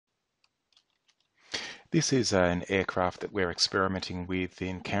This is an aircraft that we're experimenting with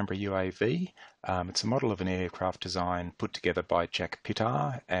in CanberraUAV. It's a model of an aircraft design put together by Jack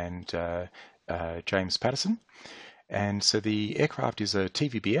Pittar and James Patterson. And so the aircraft is a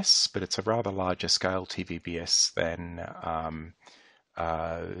TVBS, but it's a rather larger scale TVBS than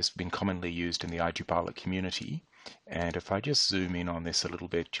has been commonly used in the ArduPilot community. And if I just zoom in on this a little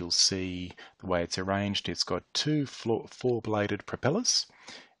bit, you'll see the way it's arranged. It's got two four-bladed propellers,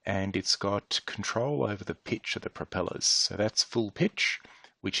 and it's got control over the pitch of the propellers. So that's full pitch,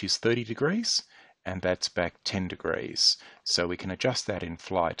 which is 30 degrees, and that's back 10 degrees. So we can adjust that in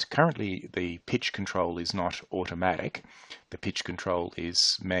flight. Currently, the pitch control is not automatic. The pitch control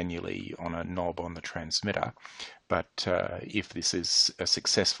is manually on a knob on the transmitter. But if this is a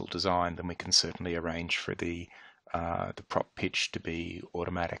successful design, then we can certainly arrange for the prop pitch to be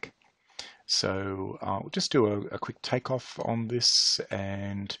automatic. So I'll just do a quick takeoff on this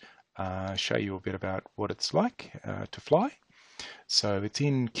and show you a bit about what it's like to fly. So it's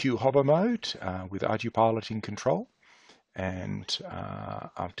in Q hover mode with ArduPilot in control, and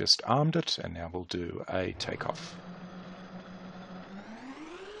I've just armed it, and now we'll do a takeoff.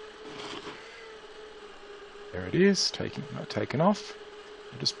 There it is, taken off.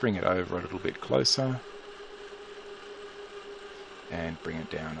 I'll just bring it over a little bit closer and bring it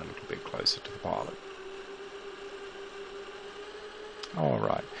down a little bit closer to the pilot.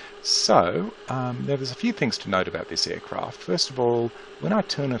 Alright, so there's a few things to note about this aircraft. First of all, when I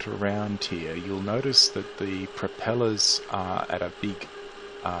turn it around here, you'll notice that the propellers are at a big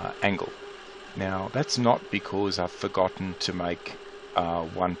angle. Now, that's not because I've forgotten to make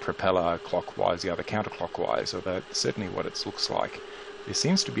one propeller clockwise, the other counterclockwise, or that's certainly what it looks like. There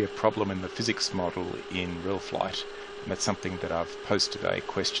seems to be a problem in the physics model in real flight, and that's something that I've posted a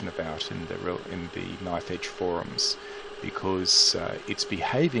question about in the Knife Edge forums, because it's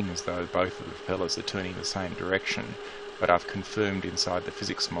behaving as though both of the propellers are turning the same direction, but I've confirmed inside the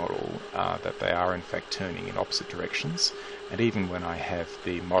physics model that they are in fact turning in opposite directions, and even when I have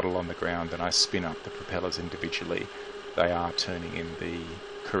the model on the ground and I spin up the propellers individually, they are turning in the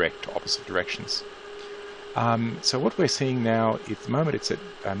correct opposite directions. So what we're seeing now, at the moment it's at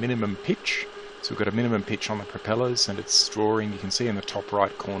a minimum pitch. So we've got a minimum pitch on the propellers, and it's drawing, you can see in the top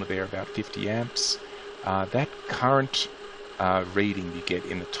right corner there, about 50 amps. That current reading you get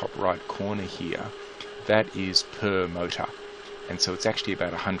in the top right corner here, that is per motor. And so it's actually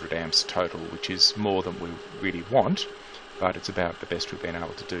about 100 amps total, which is more than we really want, but it's about the best we've been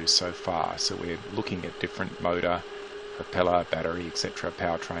able to do so far. So we're looking at different motor, propeller, battery, etc.,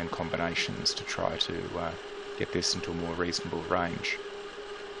 powertrain combinations to try to get this into a more reasonable range.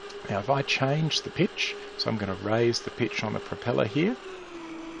 Now if I change the pitch, so I'm going to raise the pitch on the propeller here,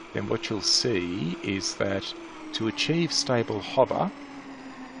 then what you'll see is that to achieve stable hover,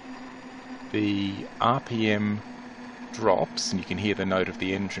 the RPM drops, and you can hear the note of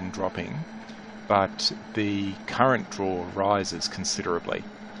the engine dropping, but the current draw rises considerably.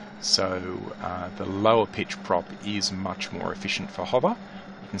 So the lower pitch prop is much more efficient for hover.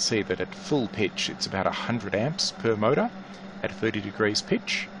 You can see that at full pitch it's about 100 amps per motor at 30 degrees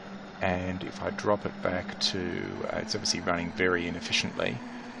pitch, and if I drop it back to, it's obviously running very inefficiently,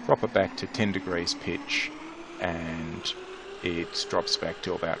 drop it back to 10 degrees pitch and it drops back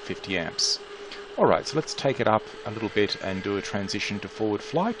to about 50 amps. Alright, so let's take it up a little bit and do a transition to forward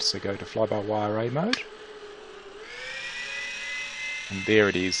flight. So go to fly-by-wire A mode. And there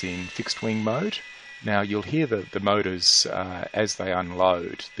it is in fixed wing mode. Now you'll hear the motors as they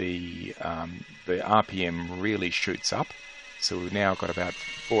unload, the RPM really shoots up. So we've now got about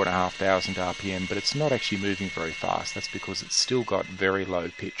 4,500 RPM, but it's not actually moving very fast. That's because it's still got very low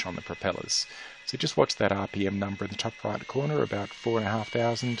pitch on the propellers. So just watch that RPM number in the top right corner, about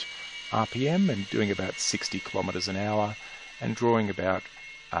 4,500 RPM, and doing about 60 kilometers an hour and drawing about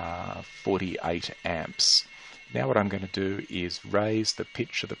 48 amps. Now what I'm going to do is raise the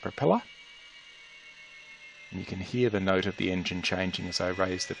pitch of the propeller, and you can hear the note of the engine changing as I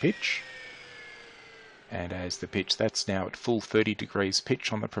raise the pitch. And as the pitch, that's now at full 30 degrees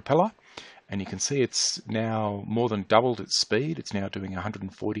pitch on the propeller, and you can see it's now more than doubled its speed. It's now doing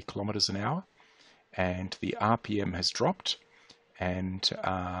 140 kilometers an hour, and the RPM has dropped, and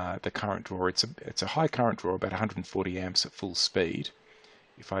the current draw, it's a high current draw, about 140 amps at full speed.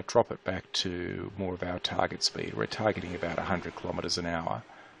 If I drop it back to more of our target speed, we're targeting about 100 kilometers an hour.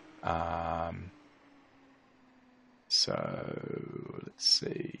 So let's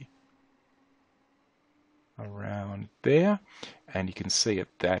see, around there, and you can see at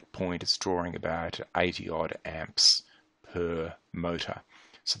that point it's drawing about 80 odd amps per motor.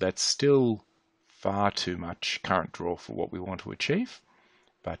 So that's still far too much current draw for what we want to achieve.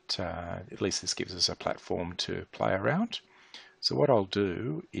 but at least this gives us a platform to play around. So what I'll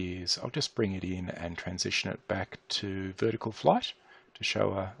do is I'll just bring it in and transition it back to vertical flight to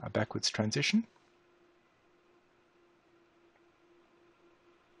show a backwards transition.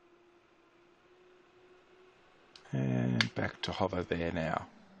 And back to hover there now.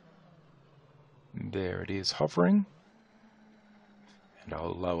 And there it is hovering. And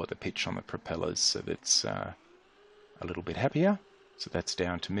I'll lower the pitch on the propellers so that it's a little bit happier. So that's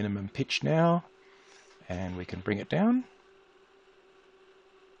down to minimum pitch now. And we can bring it down.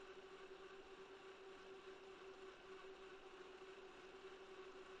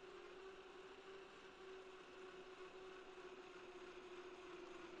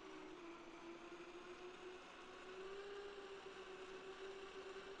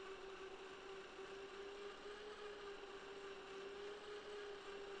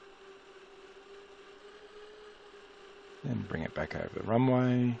 Then bring it back over the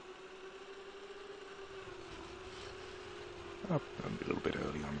runway. Up a little bit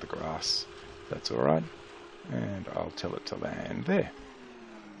early on the grass. That's alright. And I'll tell it to land there.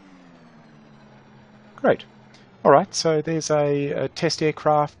 Great. Alright, so there's a test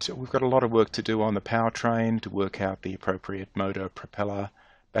aircraft. We've got a lot of work to do on the powertrain to work out the appropriate motor, propeller,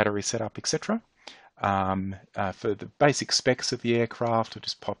 battery setup, etc. For the basic specs of the aircraft, I'll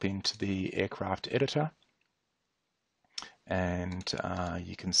just pop into the aircraft editor. And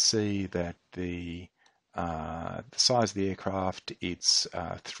you can see that the size of the aircraft, it's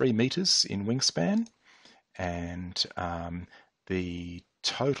 3 meters in wingspan, and the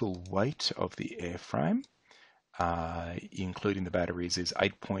total weight of the airframe, including the batteries, is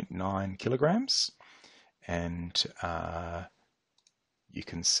 8.9 kilograms. And you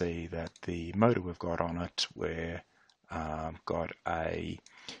can see that the motor we've got on it, we're got a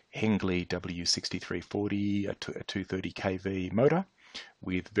Hengley W6340, a 230 kV motor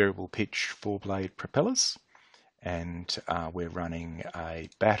with variable pitch 4-blade propellers, and we're running a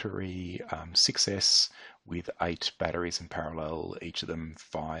battery 6S with 8 batteries in parallel, each of them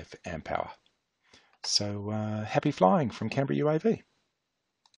 5 amp hour. So happy flying from Canberra UAV.